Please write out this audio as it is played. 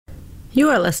You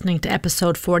are listening to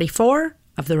episode 44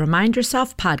 of the Remind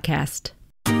Yourself podcast.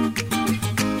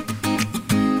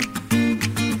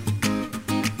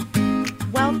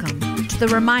 Welcome to the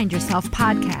Remind Yourself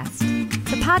podcast,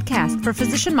 the podcast for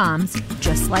physician moms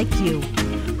just like you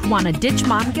who want to ditch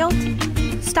mom guilt,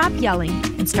 stop yelling,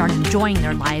 and start enjoying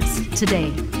their lives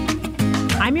today.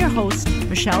 I'm your host,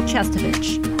 Michelle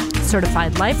Chestovich,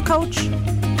 certified life coach,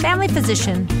 family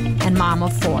physician, and mom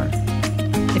of 4.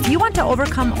 If you want to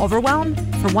overcome overwhelm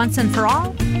for once and for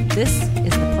all, this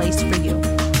is the place for you.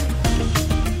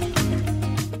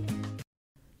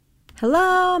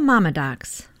 Hello, Mama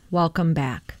Docs. Welcome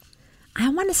back. I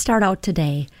want to start out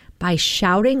today by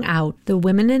shouting out the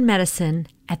women in medicine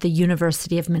at the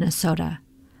University of Minnesota.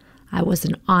 I was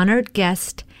an honored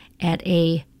guest at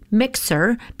a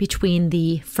mixer between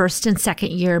the first and second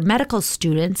year medical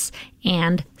students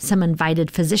and some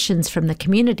invited physicians from the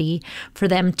community for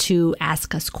them to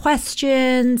ask us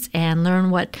questions and learn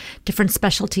what different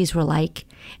specialties were like.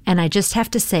 And I just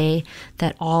have to say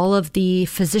that all of the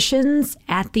physicians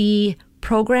at the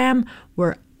program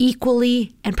were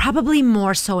equally and probably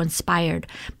more so inspired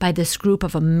by this group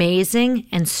of amazing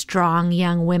and strong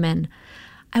young women.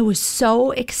 I was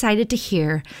so excited to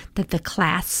hear that the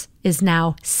class is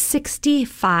now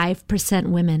 65%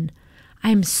 women.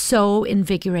 I'm so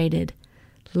invigorated.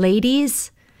 Ladies,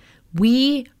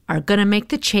 we are going to make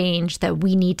the change that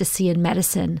we need to see in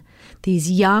medicine.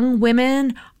 These young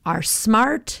women are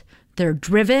smart, they're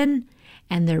driven,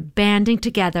 and they're banding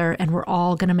together, and we're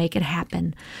all going to make it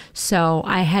happen. So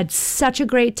I had such a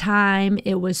great time.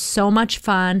 It was so much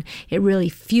fun. It really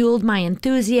fueled my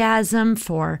enthusiasm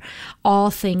for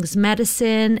all things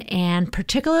medicine and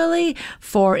particularly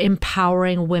for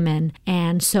empowering women.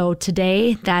 And so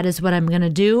today, that is what I'm going to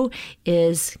do,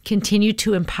 is continue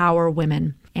to empower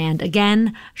women. And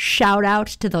again, shout out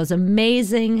to those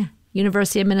amazing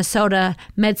University of Minnesota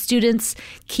med students.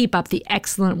 Keep up the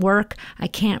excellent work. I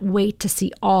can't wait to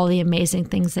see all the amazing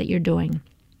things that you're doing.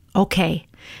 Okay,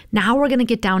 now we're going to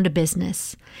get down to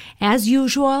business. As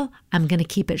usual, I'm going to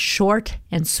keep it short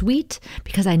and sweet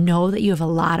because I know that you have a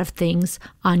lot of things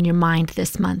on your mind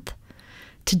this month.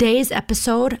 Today's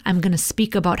episode, I'm going to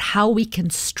speak about how we can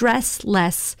stress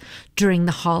less during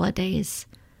the holidays.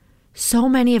 So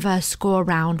many of us go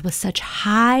around with such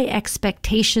high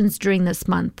expectations during this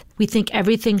month. We think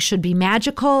everything should be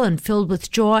magical and filled with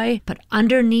joy, but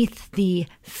underneath the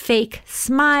fake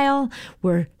smile,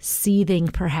 we're seething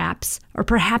perhaps, or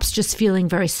perhaps just feeling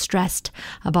very stressed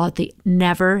about the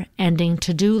never-ending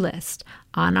to-do list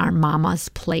on our mama's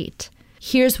plate.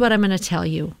 Here's what I'm going to tell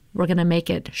you. We're going to make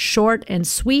it short and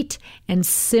sweet and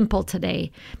simple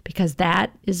today because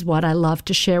that is what I love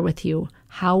to share with you,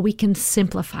 how we can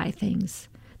simplify things.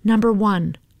 Number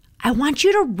 1, I want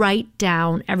you to write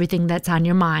down everything that's on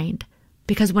your mind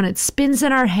because when it spins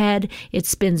in our head, it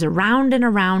spins around and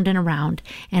around and around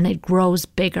and it grows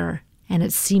bigger and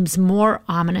it seems more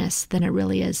ominous than it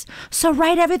really is. So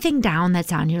write everything down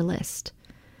that's on your list.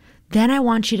 Then I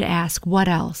want you to ask, what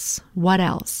else? What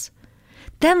else?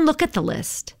 Then look at the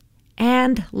list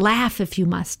and laugh if you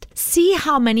must. See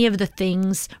how many of the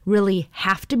things really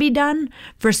have to be done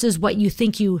versus what you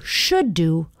think you should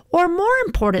do, or more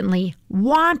importantly,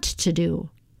 want to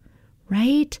do,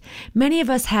 right? Many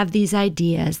of us have these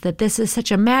ideas that this is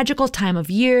such a magical time of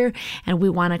year and we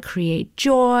want to create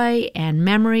joy and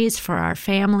memories for our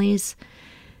families.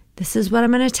 This is what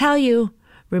I'm going to tell you.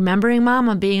 Remembering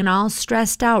mama being all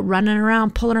stressed out, running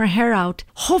around, pulling her hair out,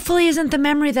 hopefully isn't the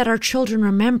memory that our children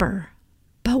remember.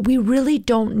 But we really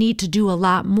don't need to do a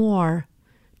lot more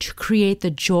to create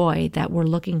the joy that we're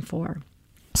looking for.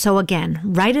 So again,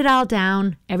 write it all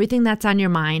down, everything that's on your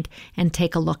mind, and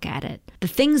take a look at it. The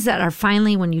things that are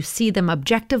finally, when you see them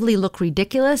objectively look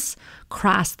ridiculous,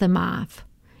 cross them off.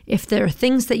 If there are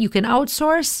things that you can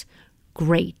outsource,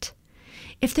 great.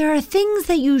 If there are things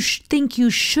that you think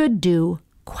you should do,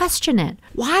 question it.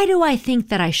 Why do I think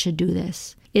that I should do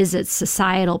this? Is it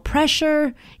societal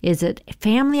pressure? Is it a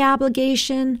family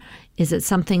obligation? Is it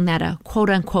something that a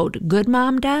quote-unquote good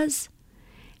mom does?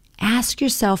 Ask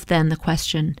yourself then the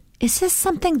question, is this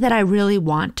something that I really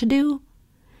want to do?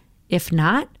 If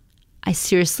not, I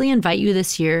seriously invite you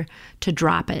this year to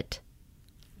drop it.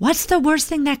 What's the worst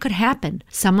thing that could happen?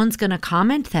 Someone's going to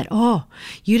comment that, oh,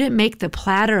 you didn't make the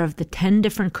platter of the 10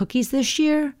 different cookies this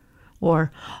year?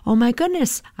 Or, oh my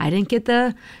goodness, I didn't get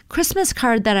the Christmas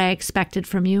card that I expected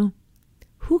from you.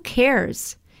 Who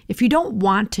cares? If you don't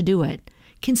want to do it,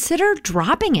 consider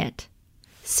dropping it.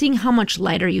 Seeing how much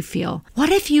lighter you feel.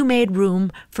 What if you made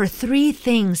room for 3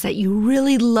 things that you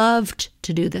really loved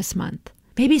to do this month?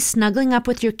 Maybe snuggling up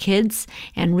with your kids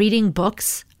and reading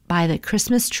books by the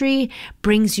Christmas tree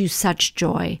brings you such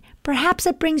joy. Perhaps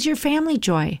it brings your family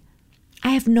joy. I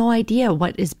have no idea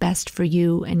what is best for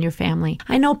you and your family.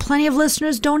 I know plenty of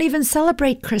listeners don't even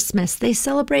celebrate Christmas. They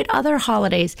celebrate other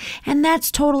holidays, and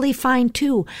that's totally fine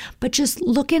too. But just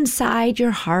look inside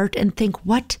your heart and think,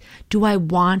 what do I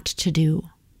want to do?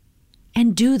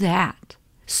 And do that.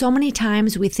 So many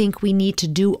times we think we need to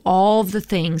do all of the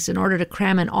things in order to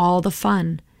cram in all the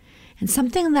fun. And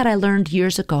something that I learned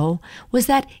years ago was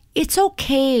that it's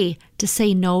okay to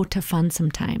say no to fun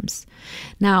sometimes.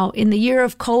 Now, in the year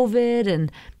of COVID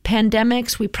and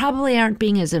pandemics, we probably aren't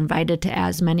being as invited to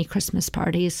as many Christmas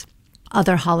parties,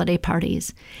 other holiday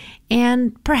parties.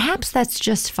 And perhaps that's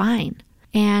just fine.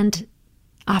 And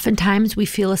oftentimes we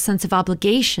feel a sense of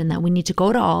obligation that we need to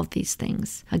go to all of these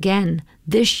things. Again,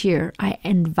 this year, I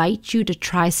invite you to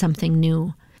try something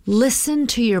new. Listen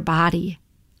to your body.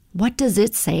 What does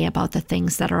it say about the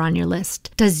things that are on your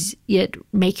list? Does it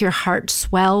make your heart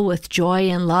swell with joy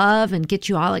and love and get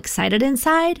you all excited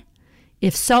inside?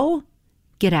 If so,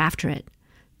 get after it.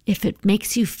 If it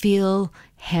makes you feel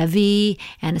heavy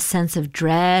and a sense of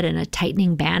dread and a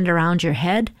tightening band around your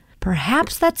head,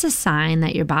 perhaps that's a sign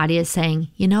that your body is saying,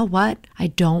 you know what? I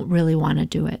don't really want to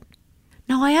do it.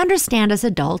 Now, I understand as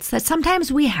adults that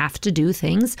sometimes we have to do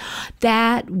things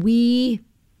that we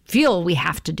feel we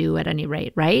have to do at any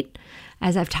rate, right?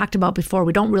 As I've talked about before,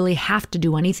 we don't really have to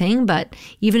do anything, but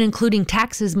even including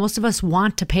taxes, most of us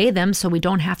want to pay them so we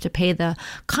don't have to pay the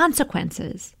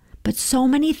consequences. But so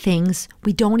many things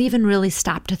we don't even really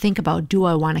stop to think about. Do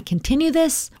I want to continue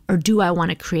this? Or do I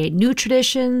want to create new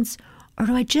traditions? Or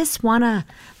do I just want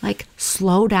to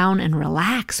slow down and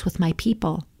relax with my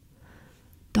people?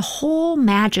 The whole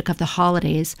magic of the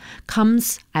holidays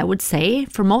comes, I would say,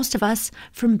 for most of us,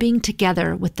 from being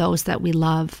together with those that we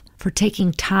love, for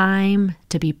taking time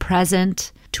to be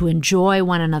present, to enjoy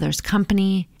one another's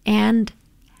company, and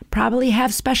probably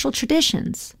have special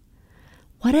traditions.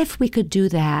 What if we could do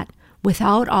that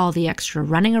without all the extra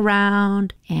running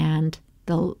around and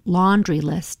the laundry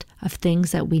list of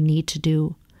things that we need to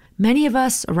do? Many of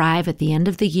us arrive at the end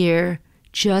of the year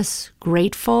just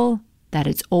grateful that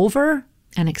it's over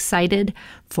and excited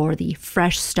for the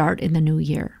fresh start in the new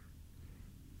year.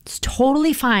 It's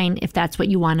totally fine if that's what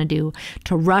you want to do,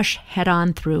 to rush head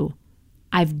on through.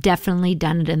 I've definitely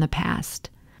done it in the past.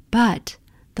 But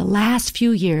the last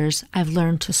few years, I've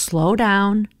learned to slow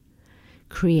down,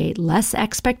 create less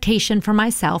expectation for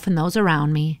myself and those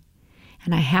around me.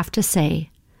 And I have to say,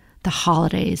 the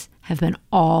holidays have been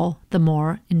all the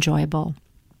more enjoyable.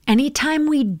 Anytime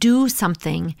we do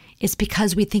something, it's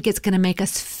because we think it's going to make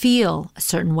us feel a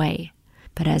certain way.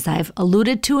 But as I've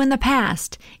alluded to in the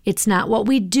past, it's not what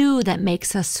we do that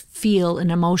makes us feel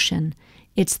an emotion.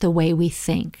 It's the way we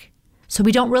think. So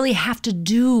we don't really have to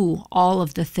do all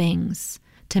of the things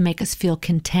to make us feel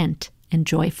content and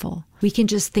joyful. We can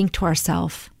just think to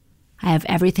ourselves, I have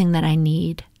everything that I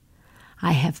need.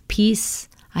 I have peace.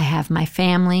 I have my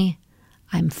family.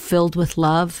 I'm filled with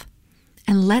love.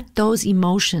 And let those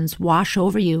emotions wash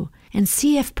over you and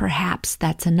see if perhaps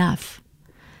that's enough.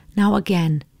 Now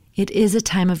again, it is a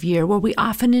time of year where we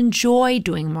often enjoy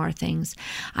doing more things.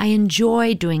 I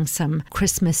enjoy doing some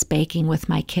Christmas baking with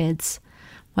my kids.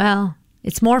 Well,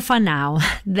 it's more fun now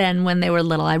than when they were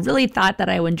little. I really thought that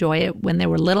I would enjoy it when they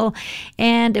were little,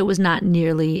 and it was not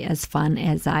nearly as fun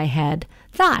as I had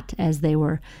thought as they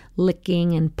were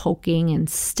licking and poking and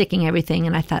sticking everything.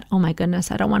 And I thought, oh my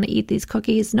goodness, I don't want to eat these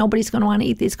cookies. Nobody's going to want to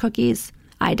eat these cookies.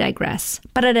 I digress.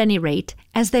 But at any rate,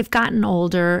 as they've gotten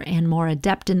older and more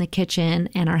adept in the kitchen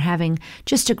and are having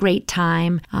just a great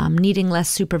time, needing less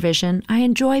supervision, I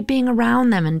enjoy being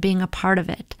around them and being a part of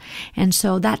it. And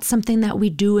so that's something that we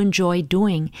do enjoy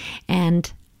doing.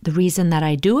 And the reason that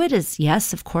I do it is,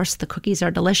 yes, of course, the cookies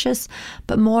are delicious,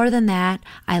 but more than that,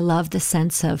 I love the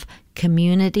sense of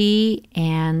community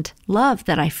and love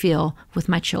that I feel with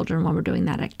my children when we're doing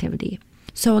that activity.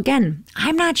 So again,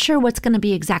 I'm not sure what's going to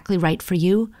be exactly right for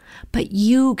you, but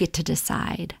you get to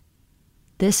decide.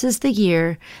 This is the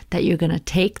year that you're going to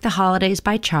take the holidays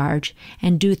by charge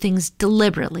and do things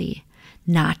deliberately,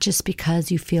 not just because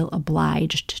you feel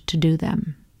obliged to do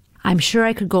them. I'm sure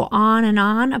I could go on and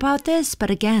on about this, but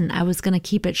again, I was going to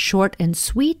keep it short and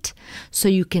sweet so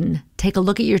you can take a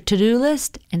look at your to-do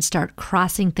list and start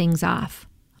crossing things off.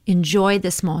 Enjoy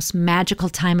this most magical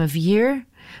time of year.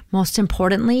 Most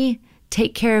importantly,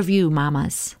 take care of you,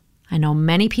 mamas. I know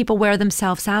many people wear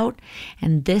themselves out,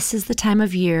 and this is the time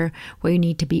of year where you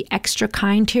need to be extra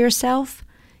kind to yourself,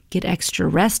 get extra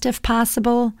rest if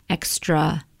possible,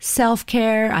 extra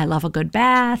self-care. I love a good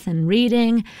bath and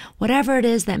reading, whatever it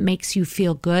is that makes you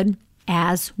feel good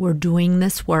as we're doing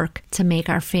this work to make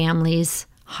our families'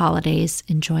 holidays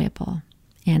enjoyable.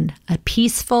 And a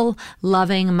peaceful,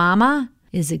 loving mama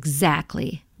is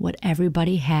exactly what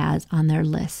everybody has on their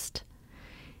list.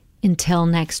 Until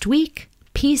next week,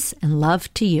 peace and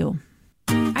love to you.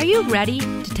 Are you ready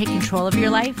to take control of your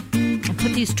life and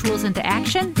put these tools into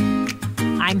action?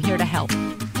 I'm here to help.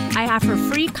 I offer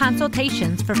free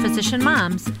consultations for physician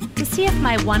moms to see if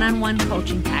my one-on-one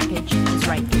coaching package is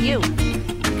right for you.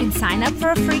 You can sign up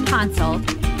for a free consult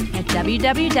at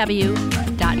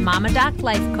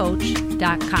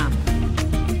www.mamadoclifecoach.com.